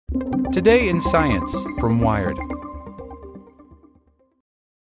Today in Science from Wired.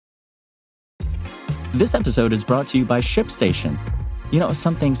 This episode is brought to you by ShipStation. You know,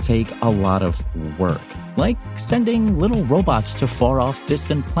 some things take a lot of work, like sending little robots to far-off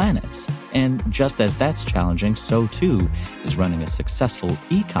distant planets. And just as that's challenging, so too is running a successful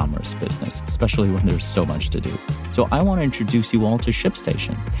e-commerce business, especially when there's so much to do. So I want to introduce you all to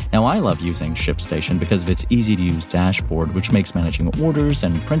ShipStation. Now, I love using ShipStation because of its easy-to-use dashboard, which makes managing orders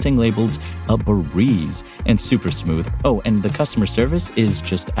and printing labels a breeze and super smooth. Oh, and the customer service is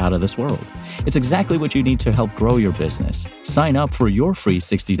just out of this world. It's exactly what you need to help grow your business. Sign up for your free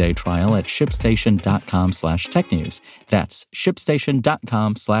 60-day trial at shipstation.com/technews. That's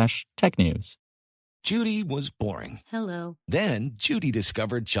shipstation.com/technews. Judy was boring. Hello. Then Judy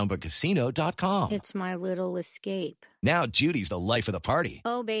discovered ChumbaCasino.com. It's my little escape. Now Judy's the life of the party.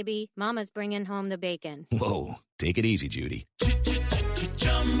 Oh, baby, mama's bringing home the bacon. Whoa, take it easy, Judy.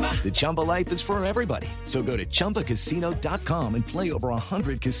 The Chumba life is for everybody. So go to ChumbaCasino.com and play over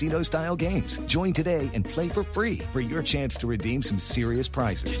 100 casino-style games. Join today and play for free for your chance to redeem some serious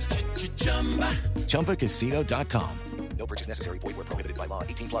prizes. ChumbaCasino.com. No purchase necessary. Void where prohibited by law.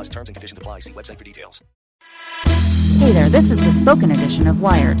 18+ terms and conditions apply. See website for details. Hey there, this is the spoken edition of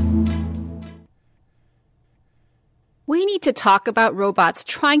Wired. We need to talk about robots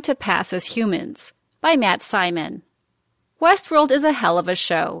trying to pass as humans by Matt Simon. Westworld is a hell of a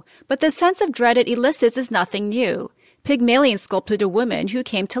show, but the sense of dread it elicits is nothing new. Pygmalion sculpted a woman who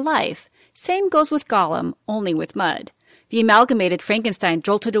came to life. Same goes with Golem, only with mud. The amalgamated Frankenstein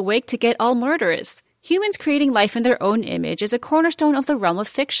jolted awake to get all murderous. Humans creating life in their own image is a cornerstone of the realm of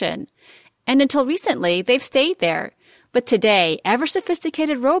fiction. And until recently, they've stayed there. But today,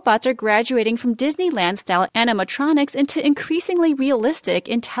 ever-sophisticated robots are graduating from Disneyland-style animatronics into increasingly realistic,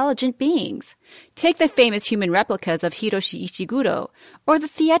 intelligent beings. Take the famous human replicas of Hiroshi Ishiguro, or the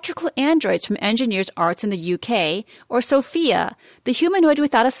theatrical androids from Engineers Arts in the UK, or Sophia, the humanoid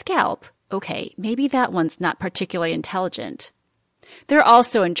without a scalp. Okay, maybe that one's not particularly intelligent. They're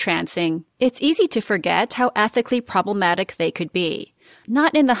also entrancing. It's easy to forget how ethically problematic they could be.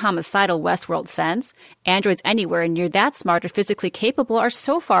 Not in the homicidal Westworld sense. Androids anywhere near that smart or physically capable are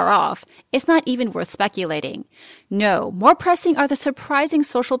so far off, it's not even worth speculating. No, more pressing are the surprising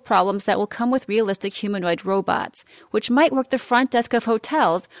social problems that will come with realistic humanoid robots, which might work the front desk of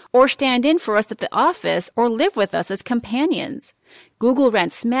hotels, or stand in for us at the office, or live with us as companions. Google ran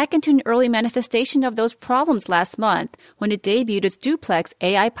smack into an early manifestation of those problems last month when it debuted its duplex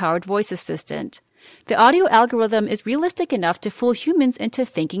AI-powered voice assistant. The audio algorithm is realistic enough to fool humans into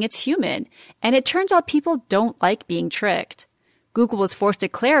thinking it's human, and it turns out people don't like being tricked. Google was forced to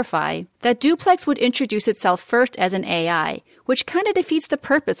clarify that Duplex would introduce itself first as an AI, which kind of defeats the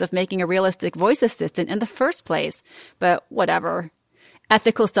purpose of making a realistic voice assistant in the first place, but whatever.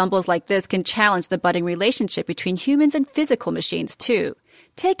 Ethical stumbles like this can challenge the budding relationship between humans and physical machines, too.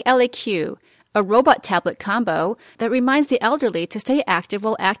 Take LAQ, a robot tablet combo that reminds the elderly to stay active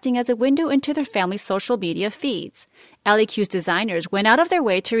while acting as a window into their family's social media feeds. LAQ's designers went out of their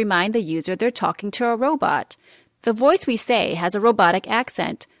way to remind the user they're talking to a robot. The voice we say has a robotic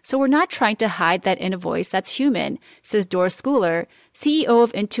accent, so we're not trying to hide that in a voice that's human, says Doris Schooler, CEO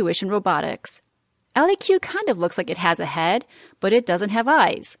of Intuition Robotics. LAQ kind of looks like it has a head, but it doesn't have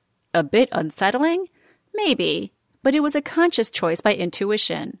eyes. A bit unsettling? Maybe, but it was a conscious choice by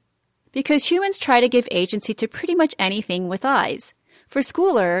Intuition. Because humans try to give agency to pretty much anything with eyes. For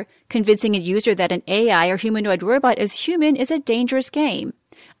Schooler, convincing a user that an AI or humanoid robot is human is a dangerous game.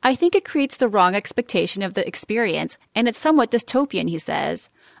 I think it creates the wrong expectation of the experience, and it's somewhat dystopian, he says.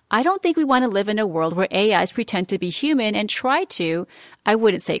 I don't think we want to live in a world where AIs pretend to be human and try to, I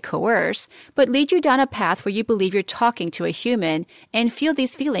wouldn't say coerce, but lead you down a path where you believe you're talking to a human and feel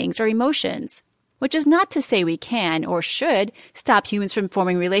these feelings or emotions. Which is not to say we can, or should, stop humans from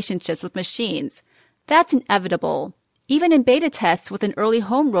forming relationships with machines. That's inevitable. Even in beta tests with an early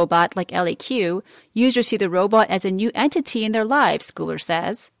home robot like LAQ, users see the robot as a new entity in their lives, Schooler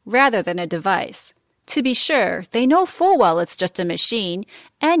says, rather than a device. To be sure, they know full well it's just a machine,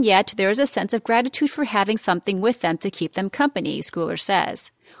 and yet there is a sense of gratitude for having something with them to keep them company, Schooler says.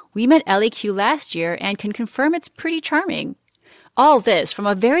 We met LAQ last year and can confirm it's pretty charming. All this from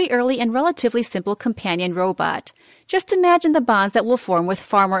a very early and relatively simple companion robot. Just imagine the bonds that will form with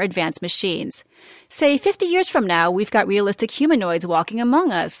far more advanced machines. Say 50 years from now, we've got realistic humanoids walking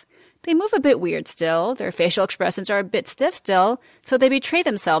among us. They move a bit weird still, their facial expressions are a bit stiff still, so they betray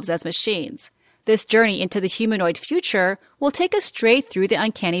themselves as machines. This journey into the humanoid future will take us straight through the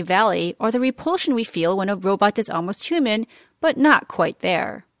uncanny valley or the repulsion we feel when a robot is almost human, but not quite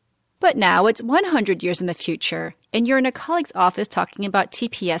there. But now it's 100 years in the future, and you're in a colleague's office talking about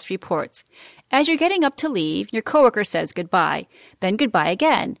TPS reports. As you're getting up to leave, your coworker says goodbye, then goodbye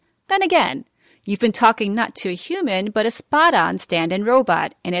again, then again. You've been talking not to a human, but a spot-on stand-in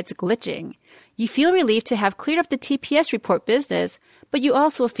robot, and it's glitching. You feel relieved to have cleared up the TPS report business, but you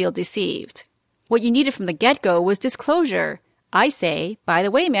also feel deceived. What you needed from the get-go was disclosure. I say, by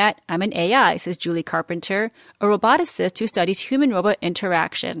the way, Matt, I'm an AI, says Julie Carpenter, a roboticist who studies human-robot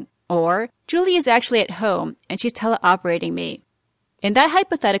interaction. Or, Julie is actually at home, and she's teleoperating me. In that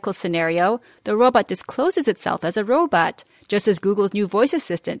hypothetical scenario, the robot discloses itself as a robot, just as Google's new voice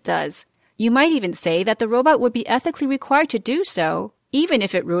assistant does. You might even say that the robot would be ethically required to do so, even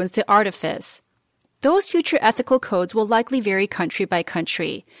if it ruins the artifice. Those future ethical codes will likely vary country by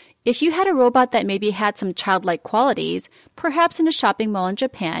country. If you had a robot that maybe had some childlike qualities, perhaps in a shopping mall in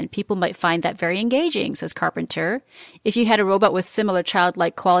Japan, people might find that very engaging, says Carpenter. If you had a robot with similar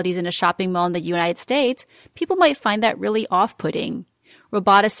childlike qualities in a shopping mall in the United States, people might find that really off-putting.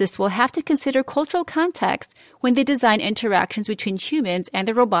 Roboticists will have to consider cultural context when they design interactions between humans and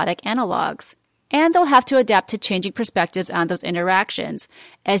their robotic analogs. And they'll have to adapt to changing perspectives on those interactions,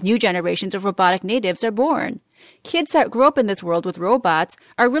 as new generations of robotic natives are born. Kids that grow up in this world with robots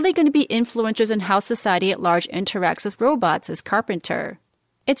are really going to be influencers in how society at large interacts with robots, says Carpenter.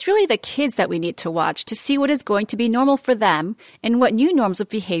 It's really the kids that we need to watch to see what is going to be normal for them and what new norms of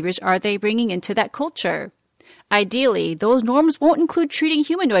behaviors are they bringing into that culture. Ideally, those norms won't include treating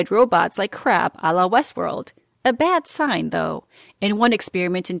humanoid robots like crap a la Westworld. A bad sign, though. In one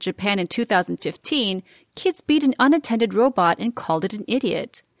experiment in Japan in 2015, kids beat an unattended robot and called it an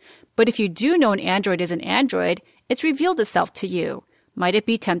idiot. But if you do know an android is an android, it's revealed itself to you. Might it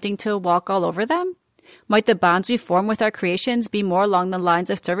be tempting to walk all over them? Might the bonds we form with our creations be more along the lines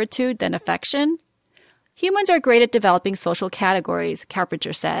of servitude than affection? Humans are great at developing social categories,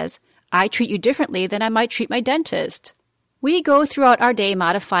 Carpenter says. I treat you differently than I might treat my dentist. We go throughout our day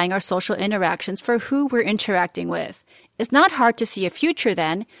modifying our social interactions for who we're interacting with. It's not hard to see a future,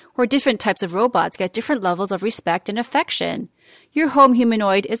 then, where different types of robots get different levels of respect and affection. Your home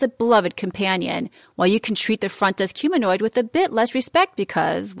humanoid is a beloved companion, while you can treat the front desk humanoid with a bit less respect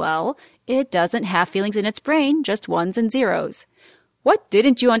because, well, it doesn't have feelings in its brain, just ones and zeros. What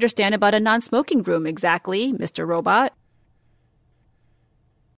didn't you understand about a non-smoking room exactly, Mr. Robot?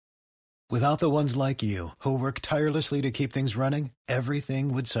 Without the ones like you, who work tirelessly to keep things running,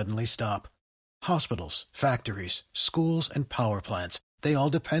 everything would suddenly stop. Hospitals, factories, schools, and power plants, they all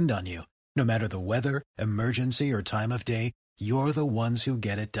depend on you. No matter the weather, emergency, or time of day, you're the ones who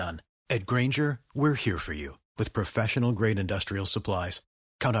get it done. At Grainger, we're here for you with professional-grade industrial supplies.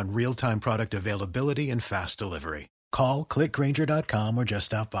 Count on real-time product availability and fast delivery. Call, click Grainger.com, or just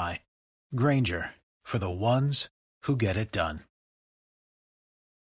stop by. Grainger, for the ones who get it done.